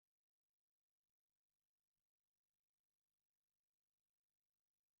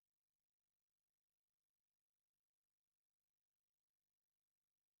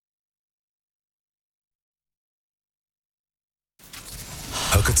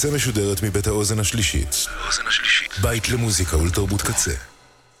הקצה משודרת מבית האוזן השלישית. בית למוזיקה ולתרבות קצה.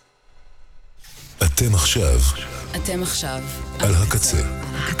 אתם עכשיו על הקצה.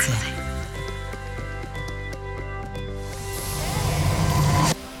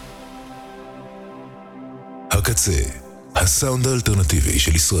 הקצה, הסאונד האלטרנטיבי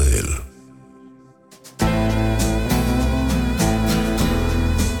של ישראל.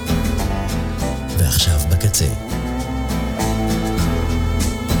 ועכשיו בקצה.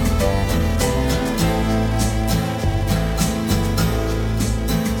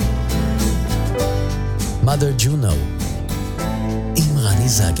 Mother Juno עם רני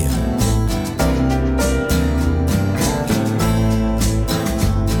זגר.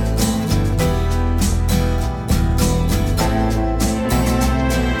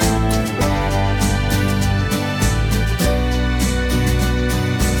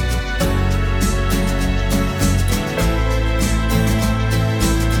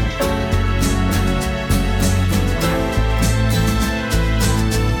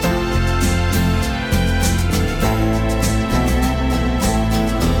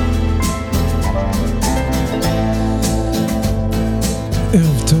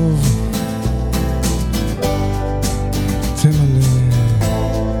 ערב טוב, אתם על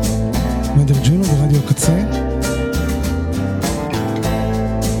מדר ג'ונו ברדיו הקצה.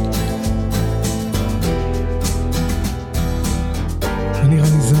 אני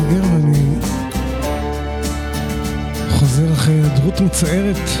רני זגר ואני חוזר אחרי דמות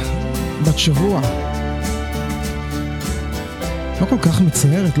מצערת בת שבוע. לא כל כך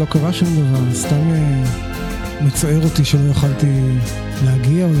מצערת, לא קרה שום דבר, סתם מצער אותי שלא יכולתי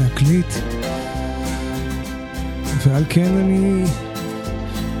להגיע או להקליט, ועל כן אני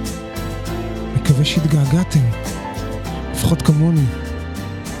מקווה שהתגעגעתם, לפחות כמוני.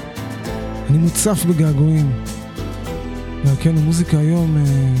 אני מוצף בגעגועים, ועל כן המוזיקה היום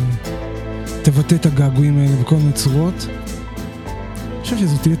תבטא את הגעגועים האלה בכל מיני צורות. אני חושב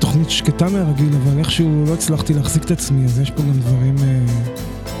שזו תהיה תוכנית שקטה מהרגיל, אבל איכשהו לא הצלחתי להחזיק את עצמי, אז יש פה גם דברים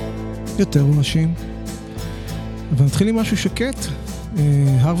יותר רועשים. אבל נתחיל עם משהו שקט.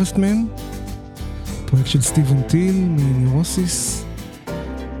 Harvestman, פרויקט של סטיבן טיל מנירוסיס,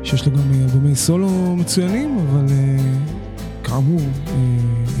 שיש לו גם אלבומי סולו מצוינים, אבל כאמור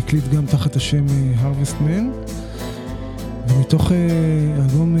הקליט גם תחת השם Harvestman, ומתוך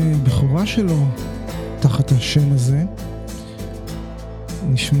אלבום בכורה שלו תחת השם הזה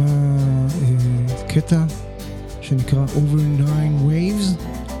נשמע קטע שנקרא Over 9 Waves.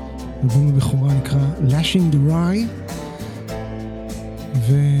 אלבום הבכורה נקרא Lashing the Rye,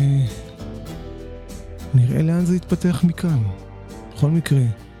 ונראה לאן זה יתפתח מכאן. בכל מקרה,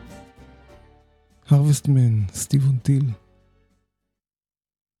 Harvestman, סטיבן טיל.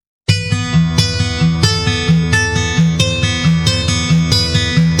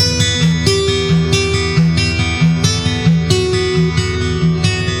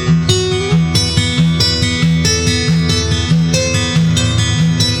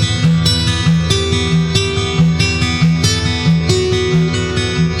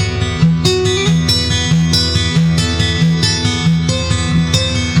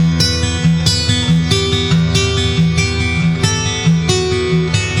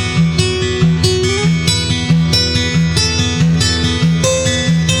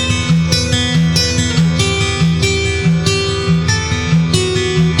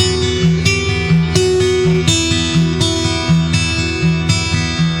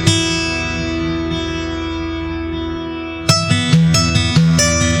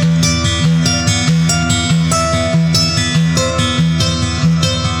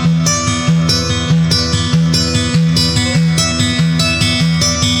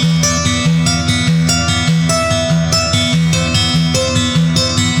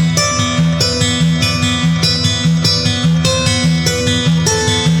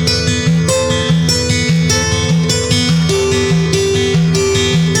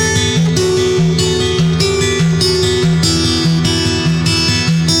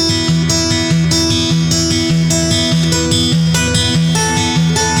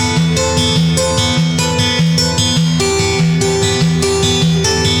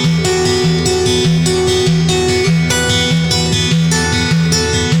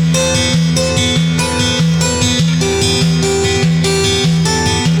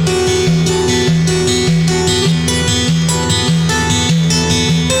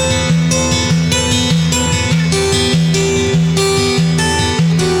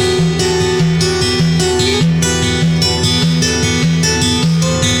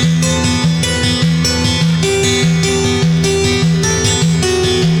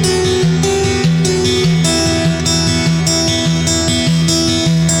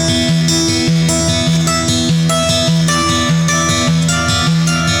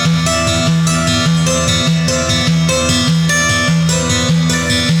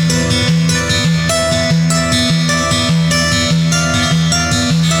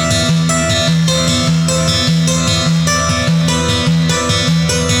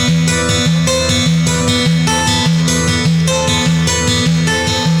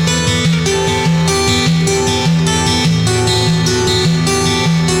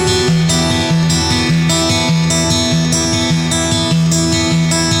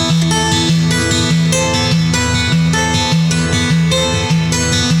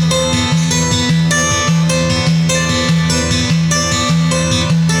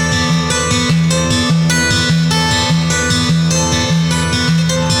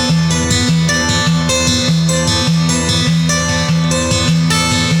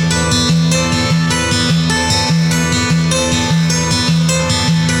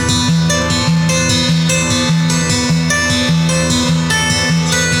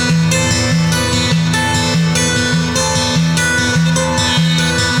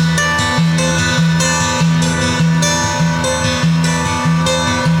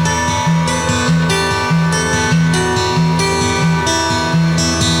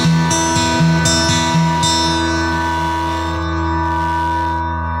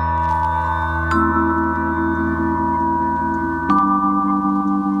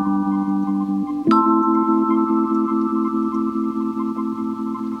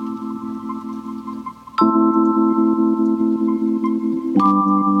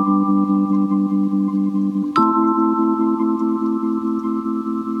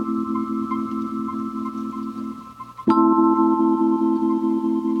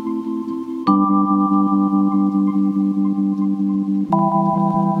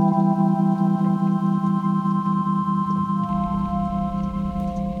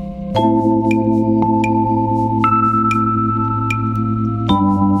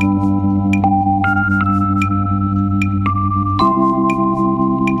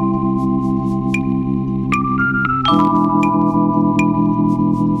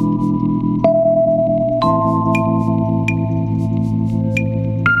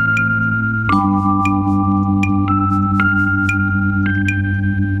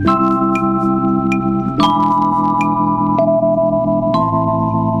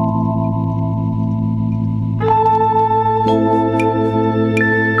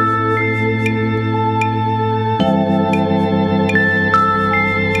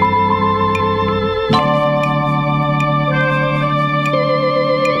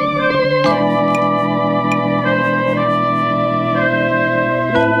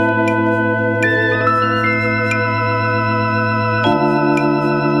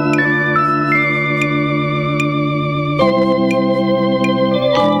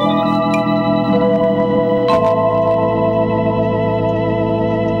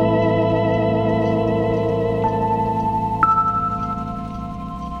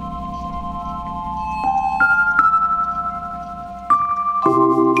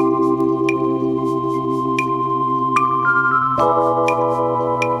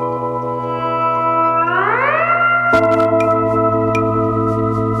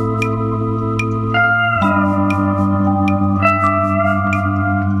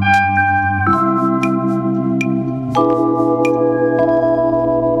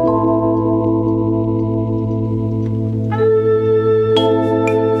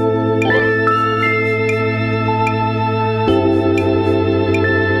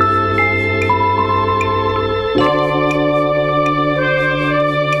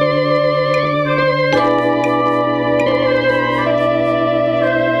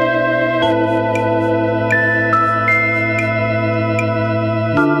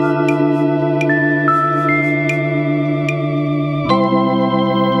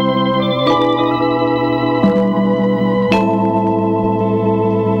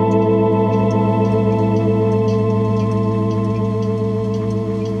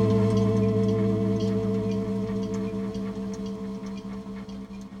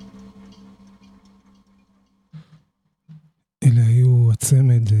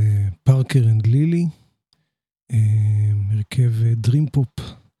 צמד פארקר אנד לילי, מרכב דרים פופ,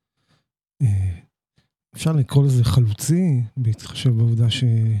 אפשר לקרוא לזה חלוצי, בהתחשב בעובדה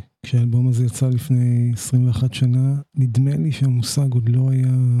שכשהאלבום הזה יצא לפני 21 שנה, נדמה לי שהמושג עוד לא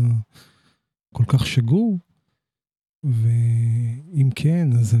היה כל כך שגור, ואם כן,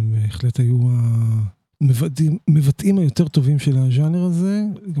 אז הם בהחלט היו המבטאים היותר טובים של הז'אנר הזה,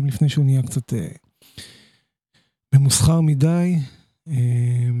 גם לפני שהוא נהיה קצת ממוסחר מדי.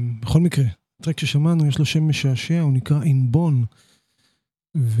 בכל מקרה, הטרק ששמענו יש לו שם משעשע, הוא נקרא אינבון,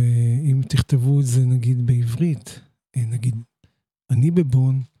 ואם תכתבו את זה נגיד בעברית, נגיד אני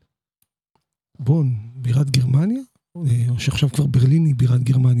בבון, בון בירת גרמניה, או שעכשיו כבר ברלין היא בירת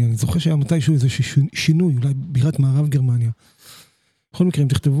גרמניה, אני זוכר שהיה מתישהו איזה שינוי, אולי בירת מערב גרמניה. בכל מקרה, אם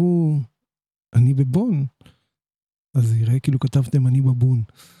תכתבו אני בבון, אז זה יראה כאילו כתבתם אני בבון.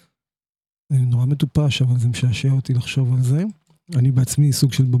 זה נורא מטופש, אבל זה משעשע אותי לחשוב על זה. אני בעצמי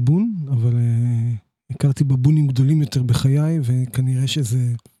סוג של בבון, אבל הכרתי בבונים גדולים יותר בחיי, וכנראה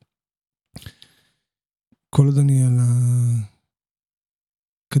שזה כל עוד אני על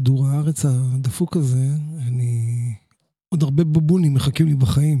כדור הארץ הדפוק הזה, עוד הרבה בבונים מחכים לי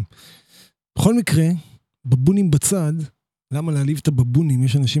בחיים. בכל מקרה, בבונים בצד, למה להעליב את הבבונים?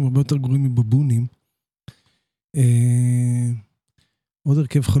 יש אנשים הרבה יותר גרועים מבבונים. עוד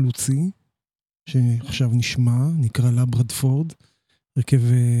הרכב חלוצי, שעכשיו נשמע, נקרא לברדפורד, הרכב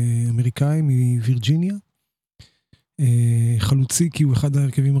אמריקאי מווירג'יניה. חלוצי כי הוא אחד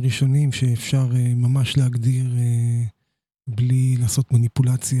ההרכבים הראשונים שאפשר ממש להגדיר בלי לעשות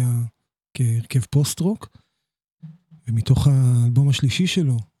מניפולציה כהרכב פוסט-רוק. ומתוך האלבום השלישי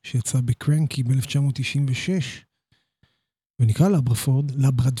שלו, שיצא בקרנקי ב-1996, ונקרא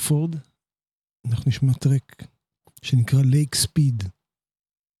לברדפורד, אנחנו נשמע טרק שנקרא לייק ספיד.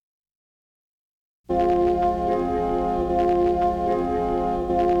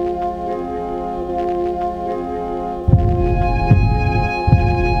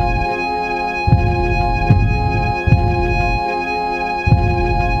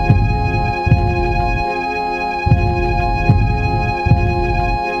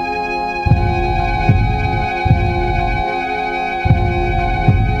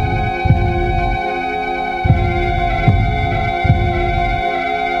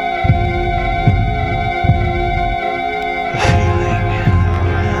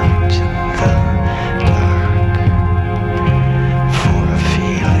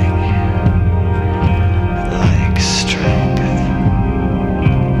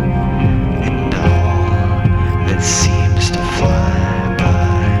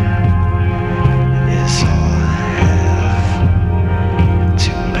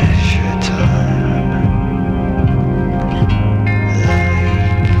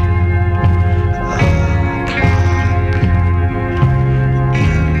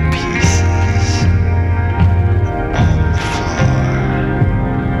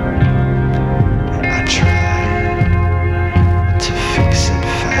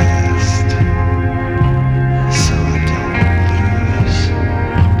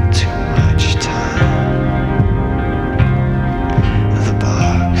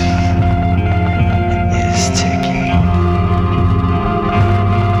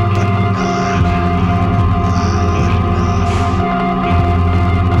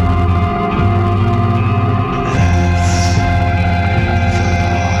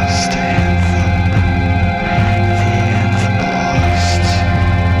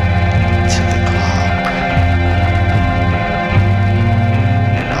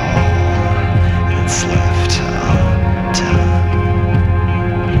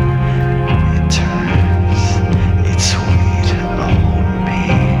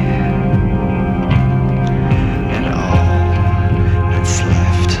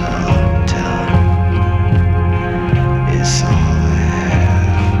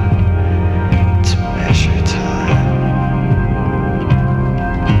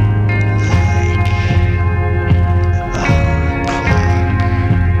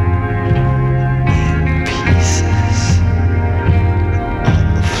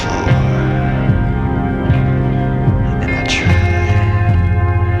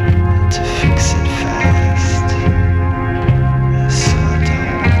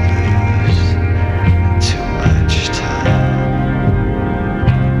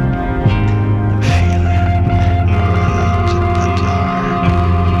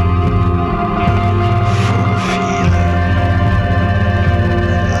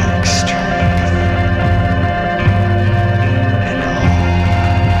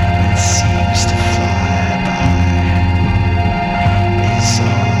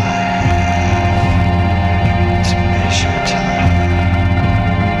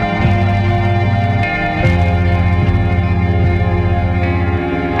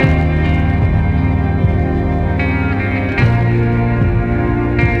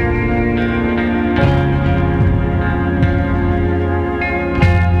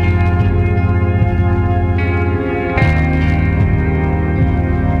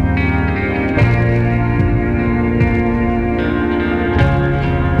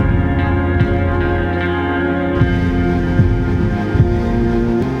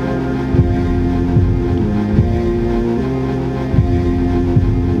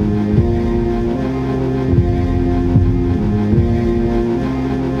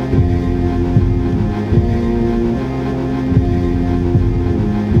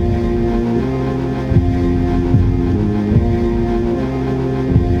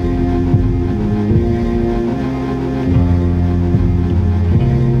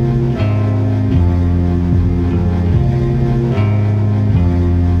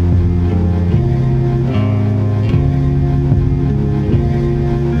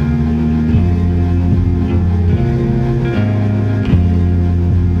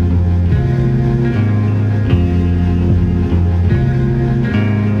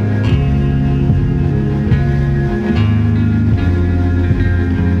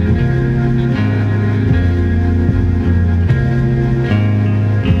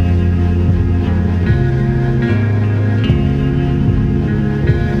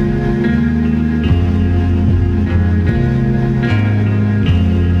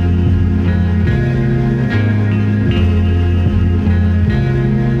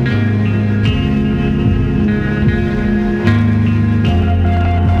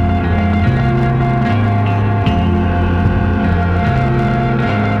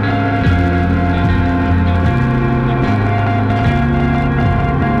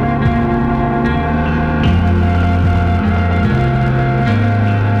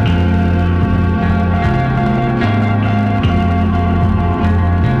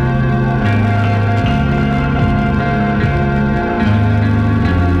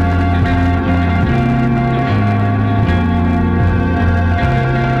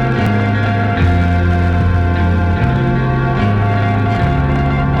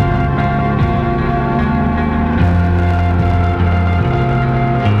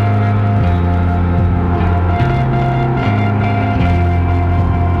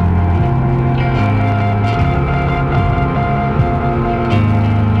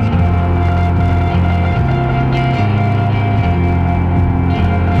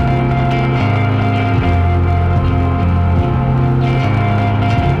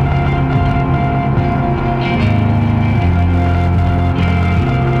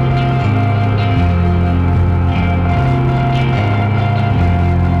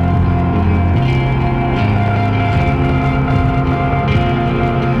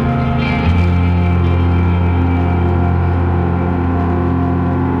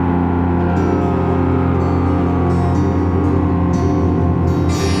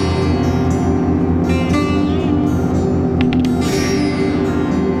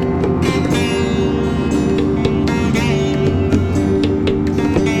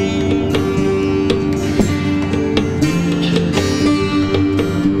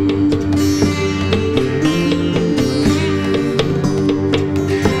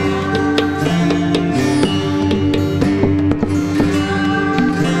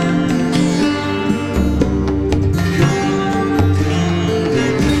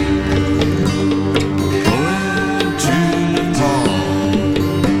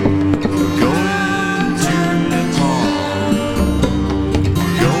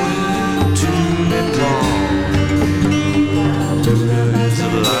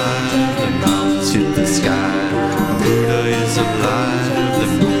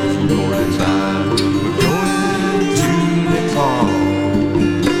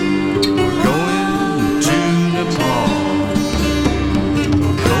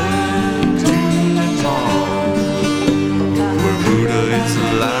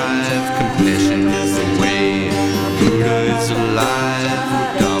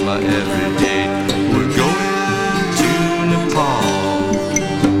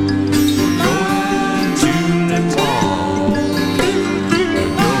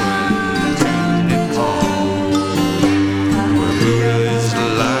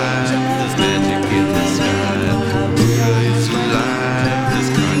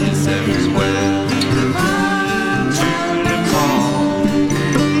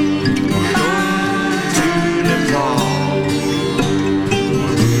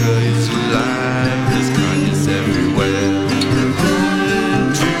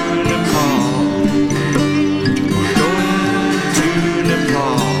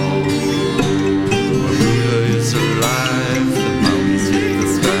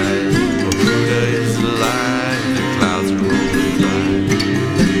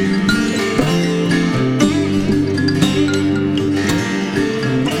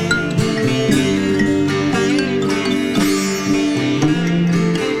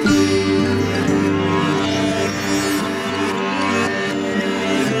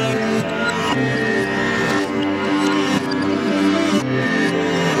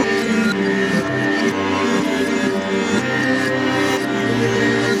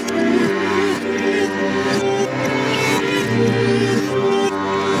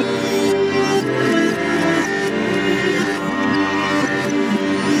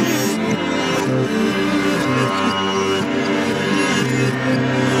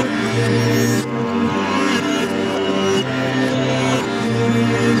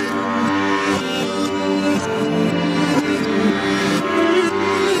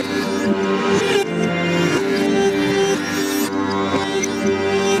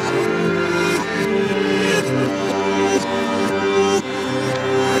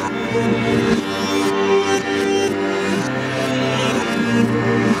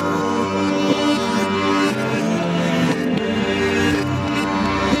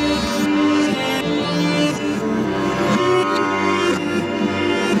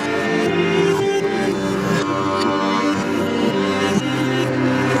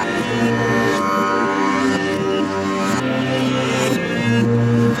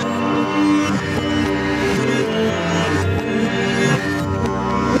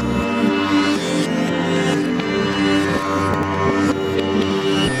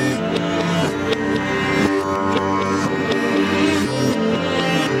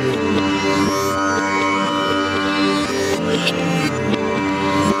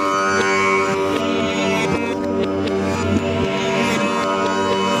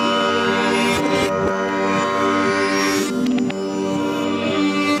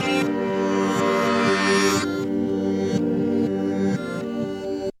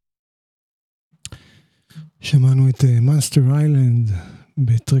 שמענו את Monster Island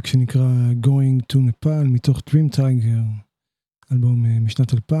בטרק שנקרא Going to Nepal מתוך Dream Tiger, אלבום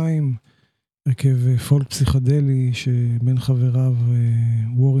משנת 2000, הרכב פולק פסיכדלי שבין חבריו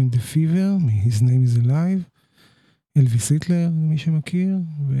War in the Fever, His Name is Alive, אלוויס היטלר, מי שמכיר,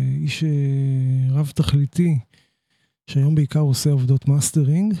 ואיש רב תכליתי שהיום בעיקר עושה עובדות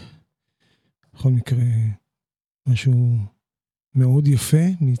מאסטרינג, בכל מקרה משהו מאוד יפה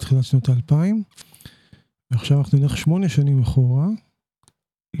מתחילת שנות 2000, ועכשיו אנחנו נלך 8 שנים אחורה,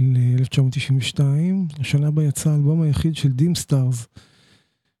 ל-1992, השנה בה יצא האלבום היחיד של דים סטארס,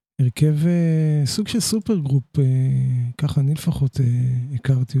 הרכב סוג של סופר גרופ, ככה אני לפחות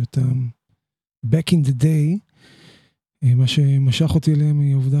הכרתי אותם, Back in the Day, מה שמשך אותי אליהם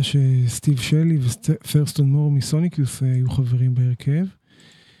היא העובדה שסטיב שלי ופרסטון מור מסוניק יוס היו חברים בהרכב,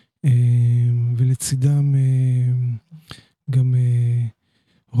 ולצידם גם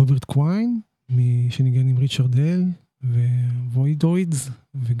רוברט קוויין, שניגן עם ריצ'רד אל, ווידוידס,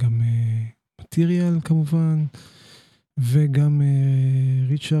 וגם מטריאל כמובן, וגם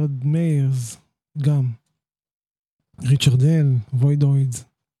ריצ'רד מיירס, גם ריצ'רד אל, ווידוידס,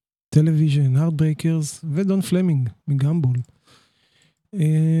 טלוויז'ן, הארדברייקרס, ודון פלמינג מגמבול,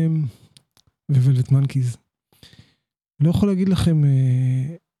 ווולבט מנקיז. לא יכול להגיד לכם,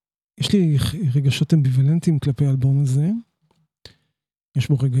 יש לי רגשות אמביוולנטיים כלפי האלבום הזה, יש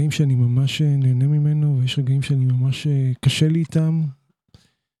בו רגעים שאני ממש נהנה ממנו, ויש רגעים שאני ממש קשה לי איתם,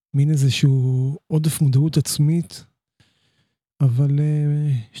 מין איזשהו עודף מודעות עצמית, אבל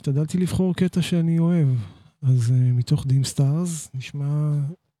השתדלתי לבחור קטע שאני אוהב, אז מתוך דים סטארס נשמע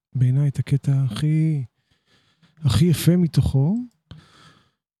בעיניי את הקטע הכי יפה מתוכו,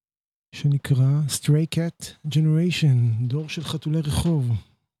 שנקרא Stray Cat Generation, דור של חתולי רחוב.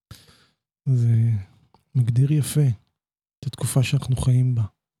 זה מגדיר יפה את התקופה שאנחנו חיים בה.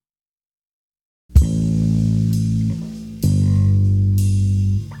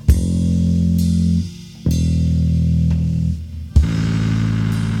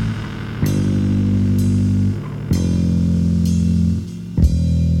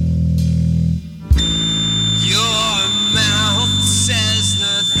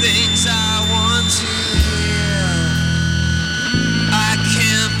 Things I want to hear. I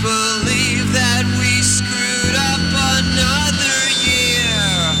can't believe that we screwed up another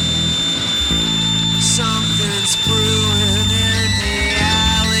year.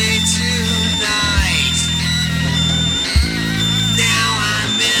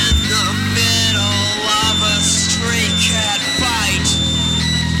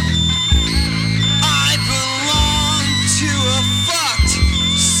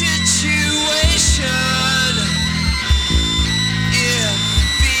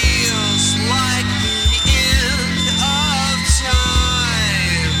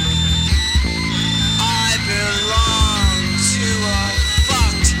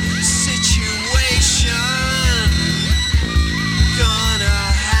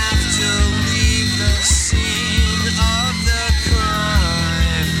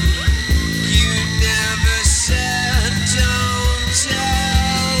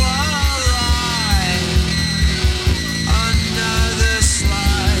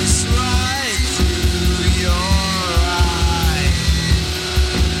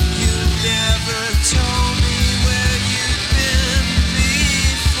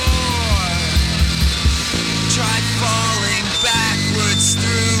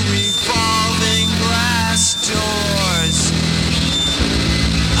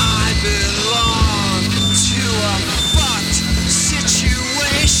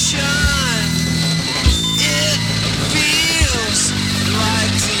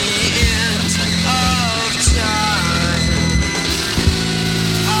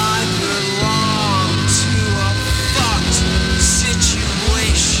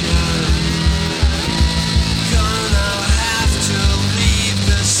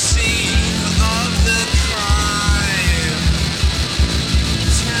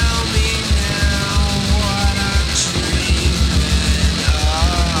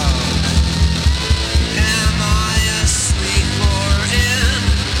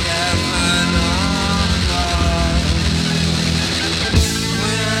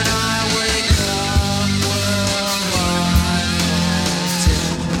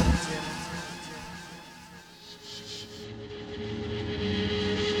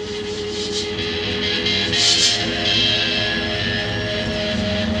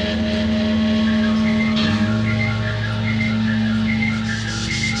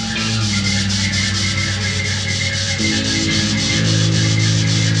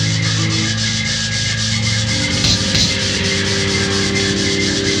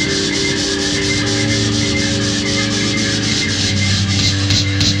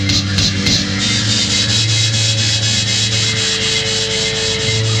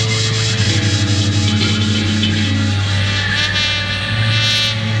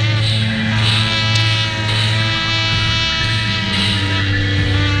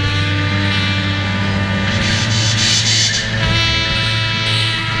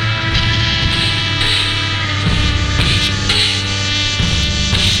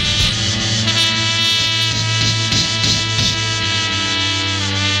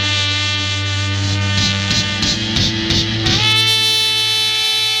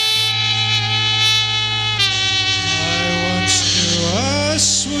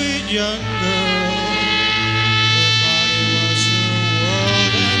 young girl. Her body was her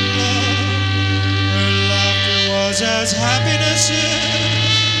world and love. Her laughter was as happiness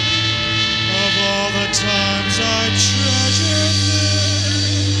is. Of all the times I treasure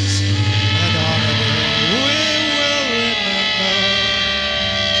this, and on a day we will remember,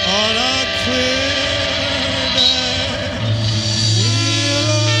 on a clear day,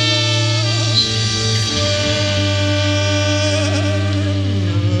 we'll love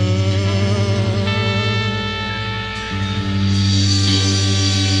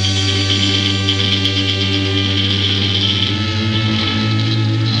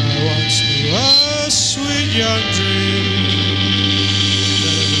I once knew a sweet young dream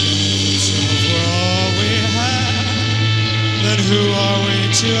that everything for all we had. Then who are we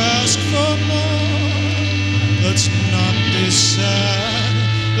to ask for more? Let's not be sad,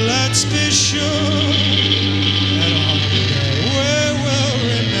 let's be sure that on the day we will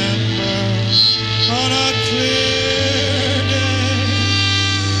remember, on a clear day,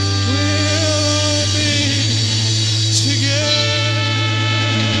 we'll all be together.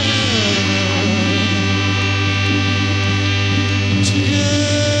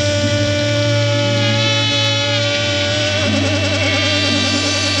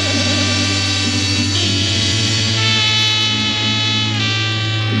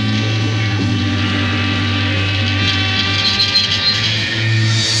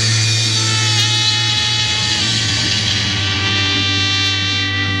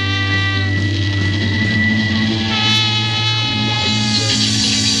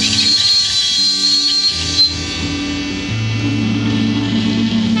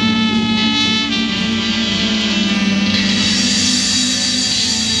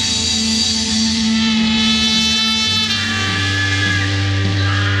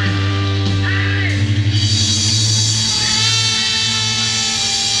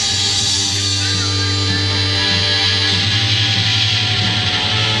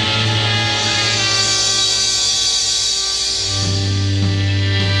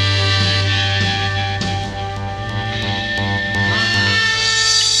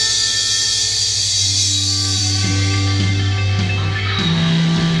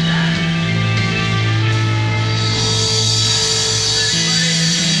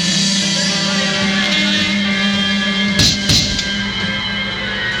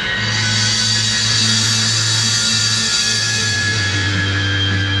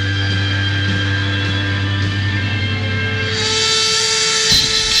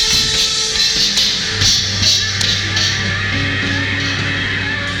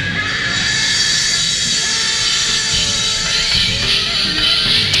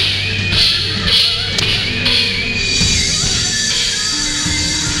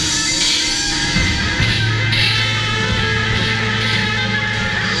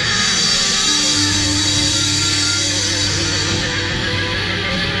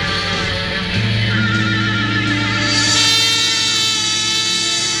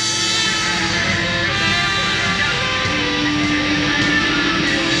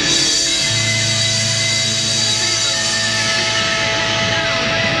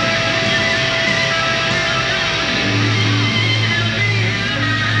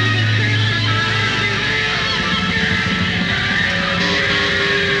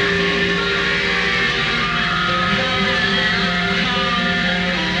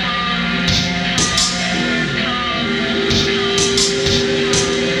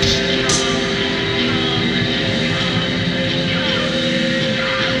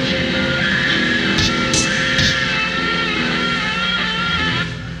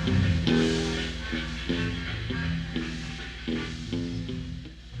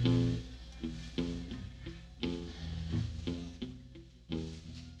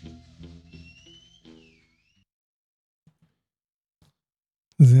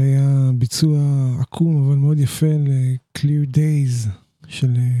 זה היה ביצוע עקום אבל מאוד יפה ל-Clear Days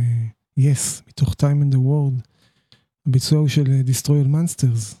של Yes, מתוך Time and the World. הביצוע הוא של Destroy All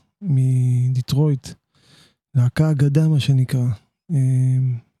Monsters מדיטרויט, להקה אגדה מה שנקרא,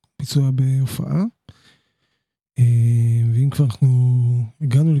 ביצוע בהופעה. ואם כבר אנחנו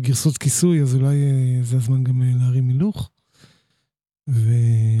הגענו לגרסות כיסוי, אז אולי זה הזמן גם להרים מילוך.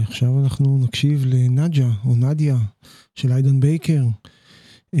 ועכשיו אנחנו נקשיב לנאג'ה או נדיה של איידן בייקר,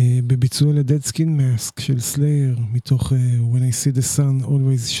 בביצוע ל-Dead Skin Mask של סלייר, מתוך When I See the Sun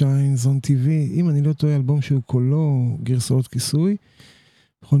Always Shines on TV. אם אני לא טועה, אלבום שהוא כולו גרסאות כיסוי.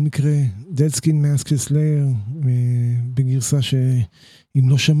 בכל מקרה, Dead Skin Mask של סלייר, בגרסה שאם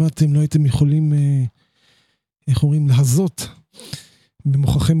לא שמעתם, לא הייתם יכולים, איך אומרים, להזות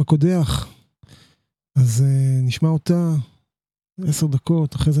במוחכם הקודח. אז נשמע אותה 10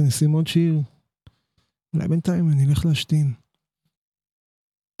 דקות, אחרי זה נשים עוד שיר. אולי בינתיים אני אלך להשתין.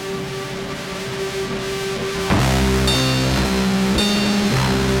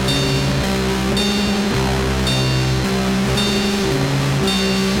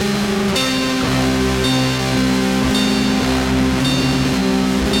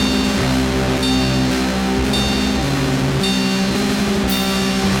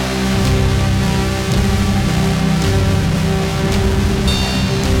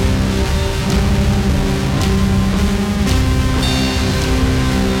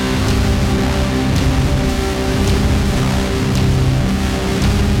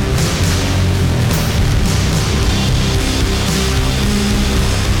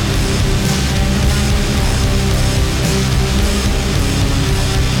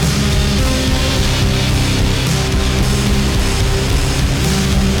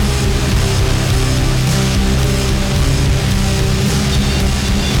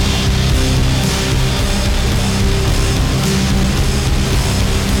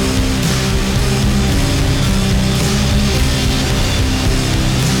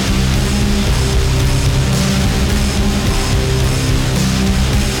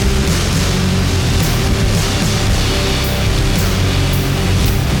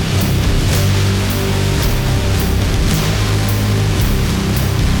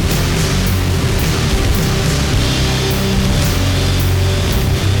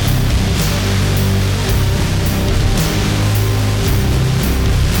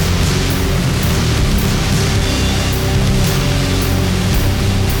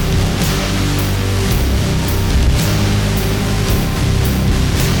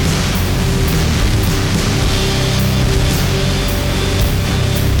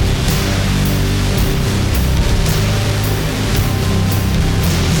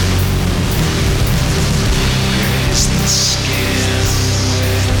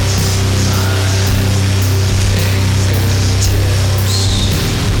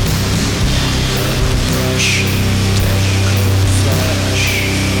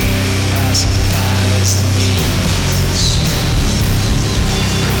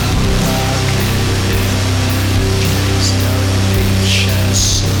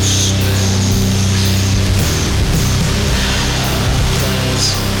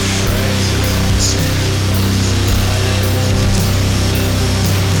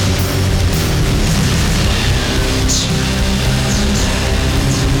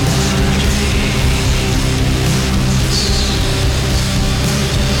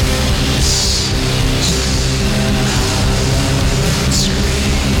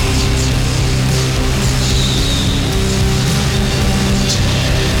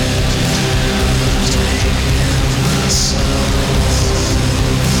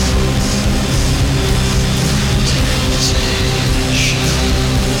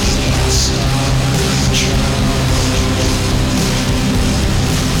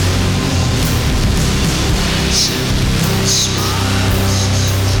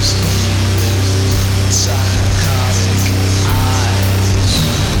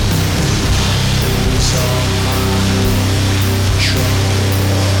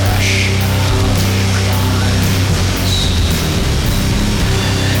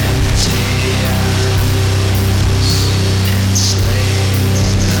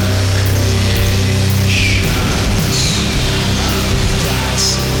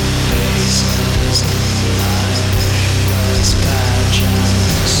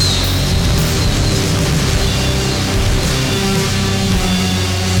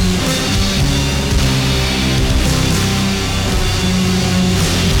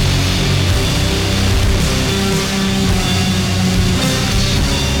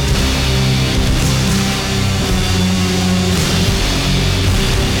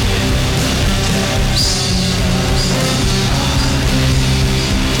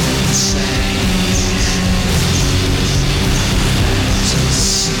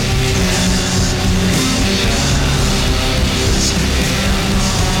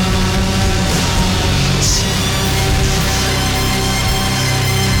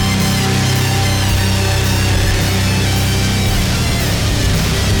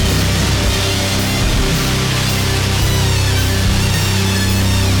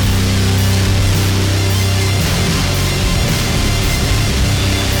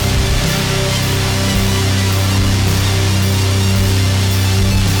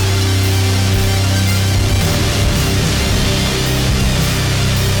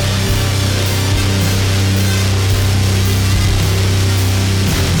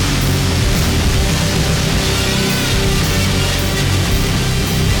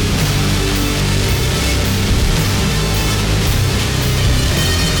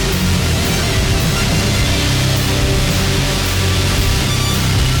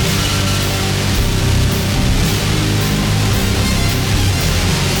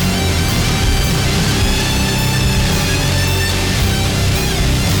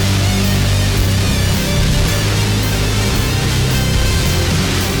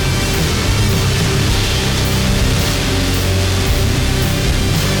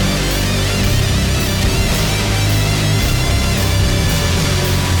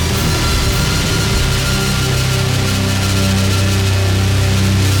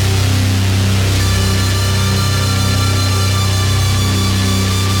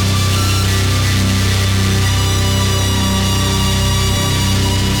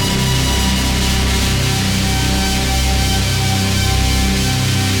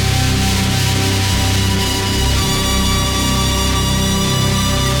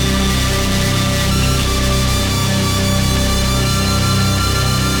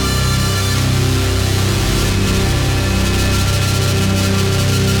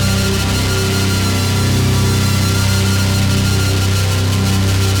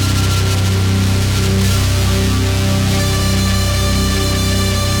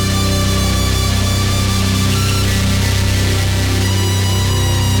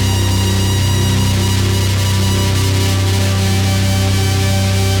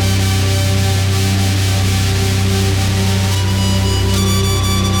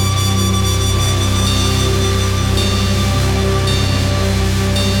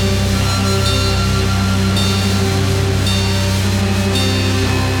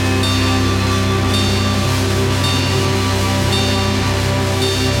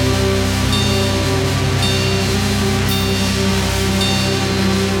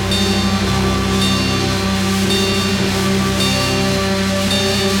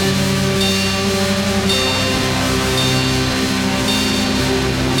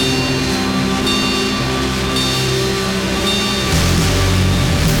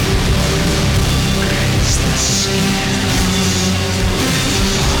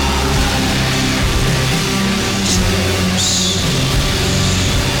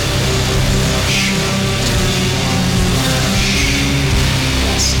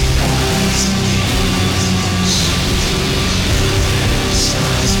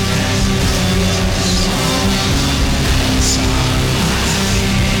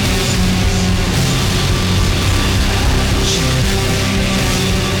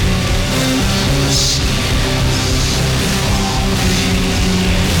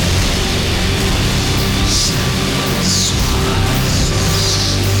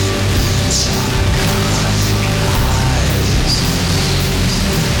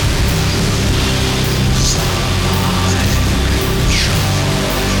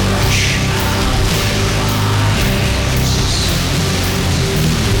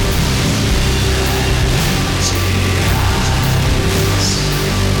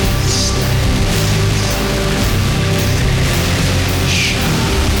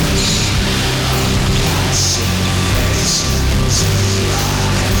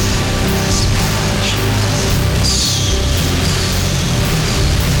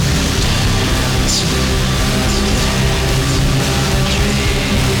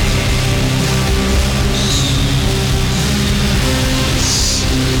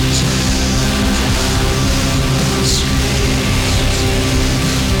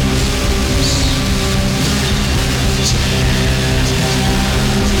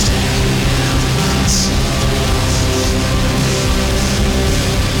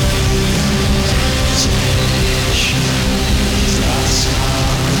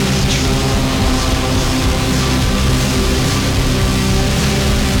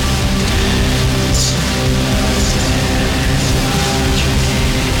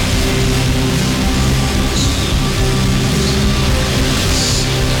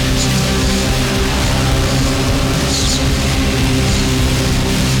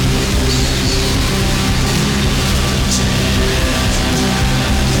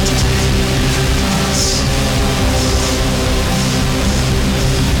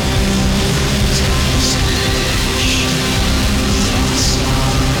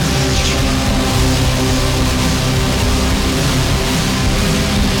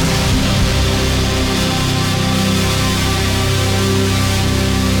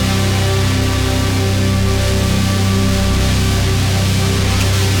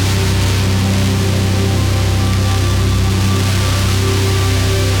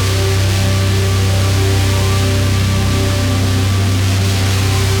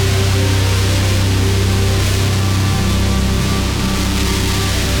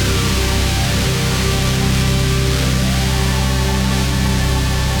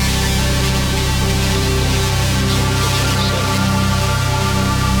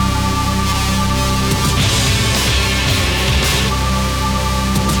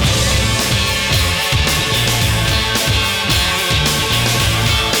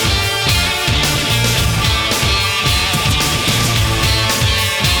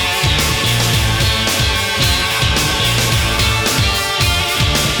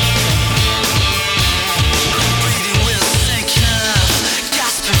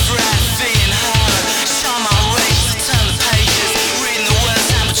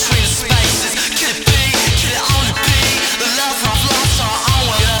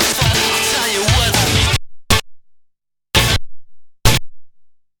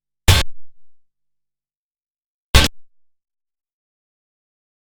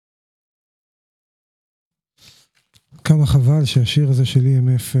 כמה חבל שהשיר הזה של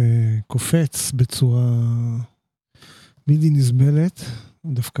EMF קופץ בצורה בלתי נסבלת,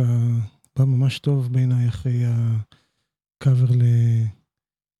 דווקא בא ממש טוב בעיניי אחרי הקאבר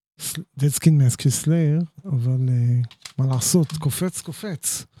Dead Skin Mask של סלייר, אבל מה לעשות,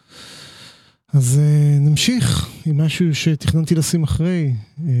 קופץ. אז נמשיך עם משהו שתכננתי לשים אחרי,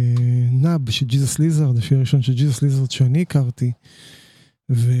 נאב של ג'יזוס ליזרד, השיר הראשון של ג'יזוס ליזרד שאני הכרתי,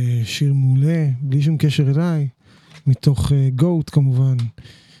 ושיר מעולה, בלי שום קשר אליי, מתוך גוט כמובן.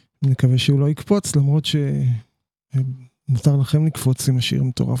 נקווה שהוא לא יקפוץ, למרות שמותר לכם לקפוץ עם השיר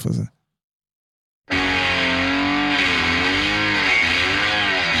המטורף הזה.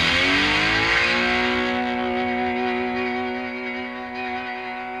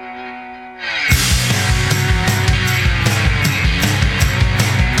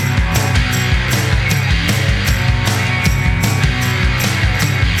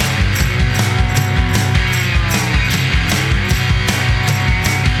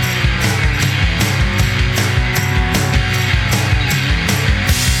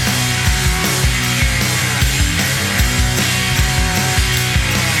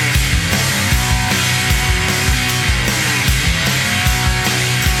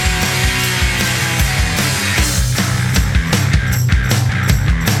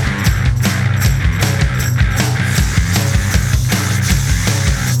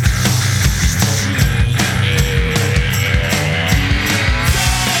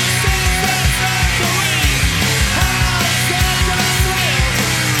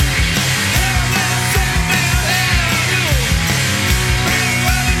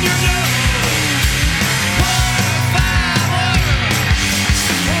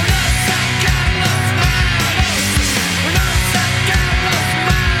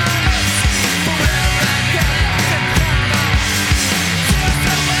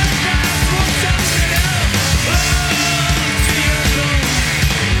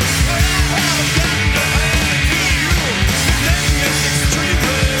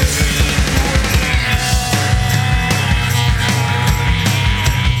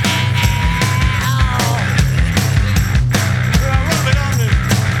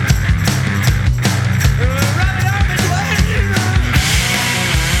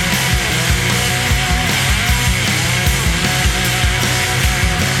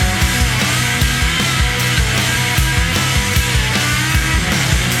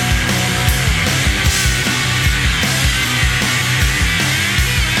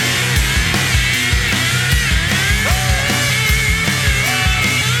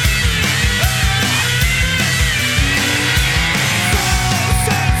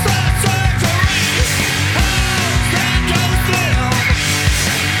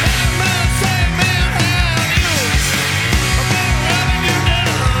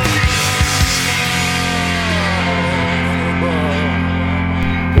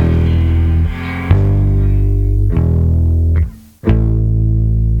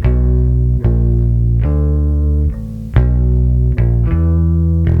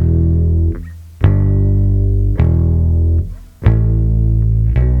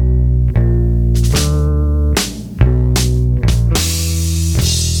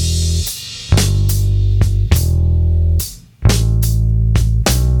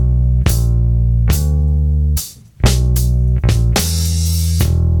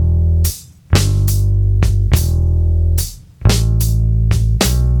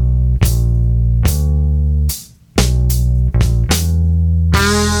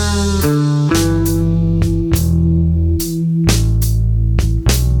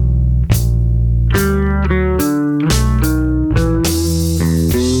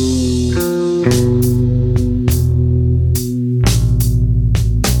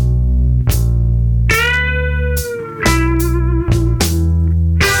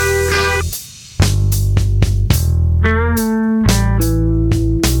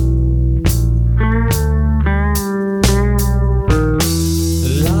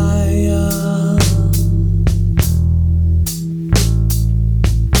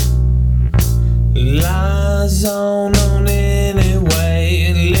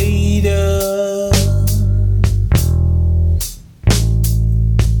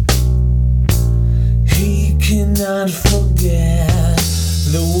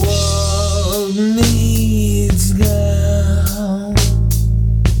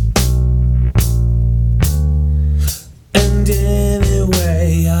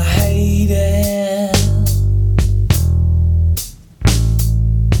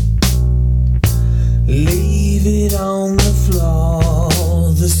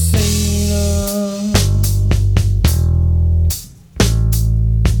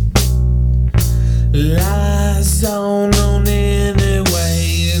 lies on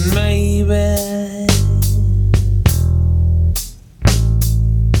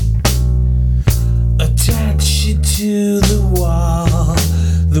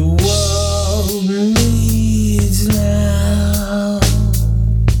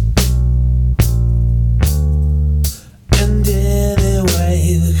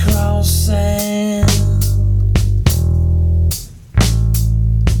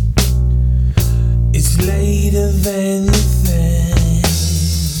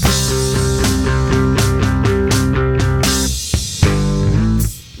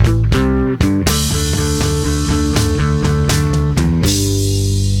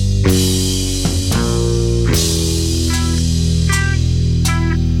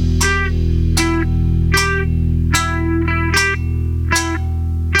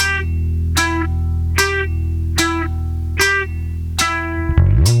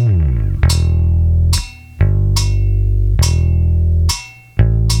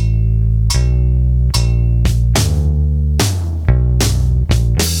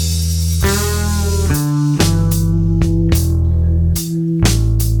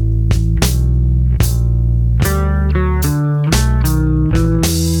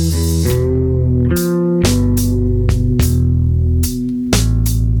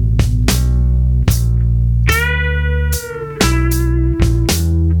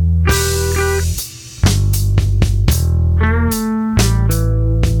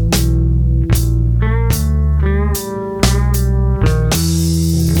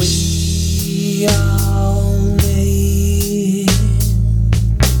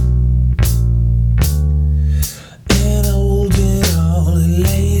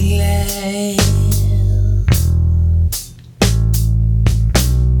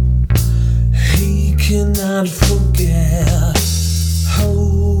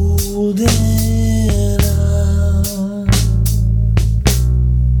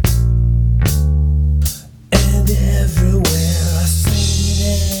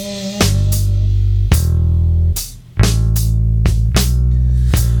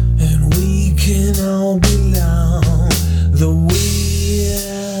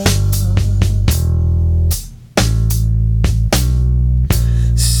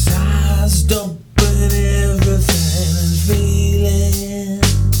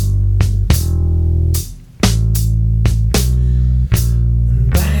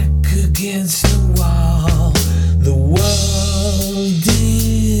against the wall. The world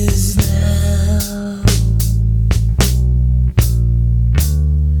is now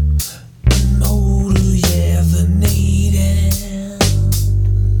motor, yeah, the native.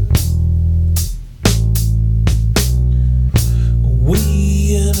 We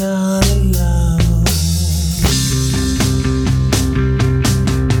are not alone.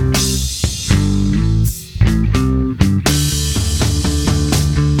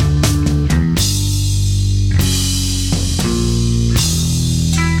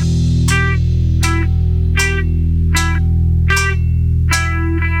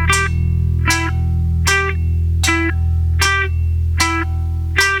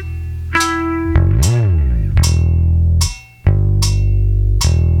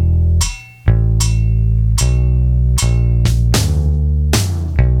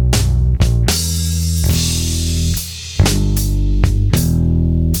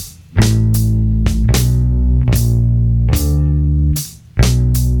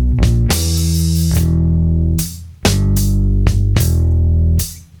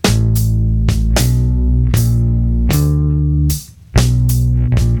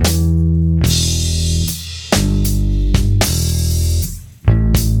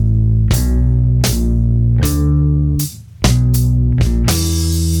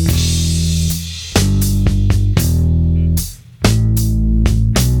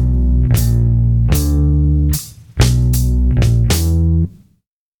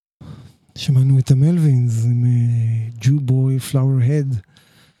 שמענו את המלווינס עם Jew Boy Flower Head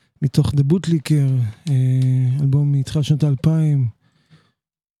מתוך The Bootlicker, אלבום מתחילת שנות 2000,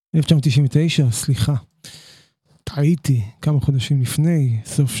 1999, סליחה, טעיתי, כמה חודשים לפני,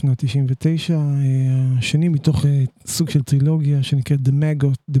 סוף שנת 99, השני מתוך סוג של טרילוגיה שנקראת The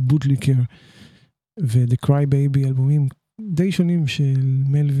Maggot, The Bootlicker ו-The Cry Baby, אלבומים די שונים של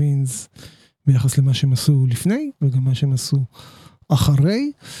מלווינס ביחס למה שהם עשו לפני וגם מה שהם עשו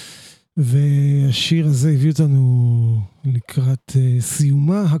אחרי. והשיר הזה הביא אותנו לקראת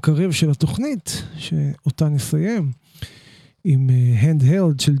סיומה הקרב של התוכנית, שאותה נסיים עם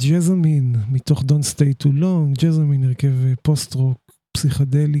Handheld של ג'זמין מתוך Don't Stay Too Long. ג'זמין הרכב פוסט-רוק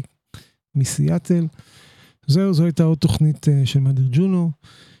פסיכדלי מסיאטל. זו הייתה עוד תוכנית של מאדר ג'ונו.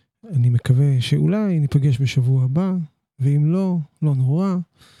 אני מקווה שאולי ניפגש בשבוע הבא, ואם לא, לא נורא.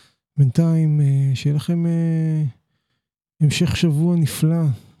 בינתיים שיהיה לכם המשך שבוע נפלא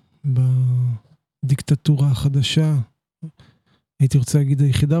בדיקטטורה החדשה. הייתי רוצה להגיד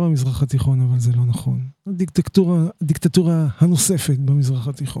היחידה במזרח התיכון, אבל זה לא נכון. הדיקטטורה הנוספת במזרח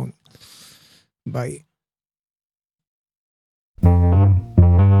התיכון. ביי.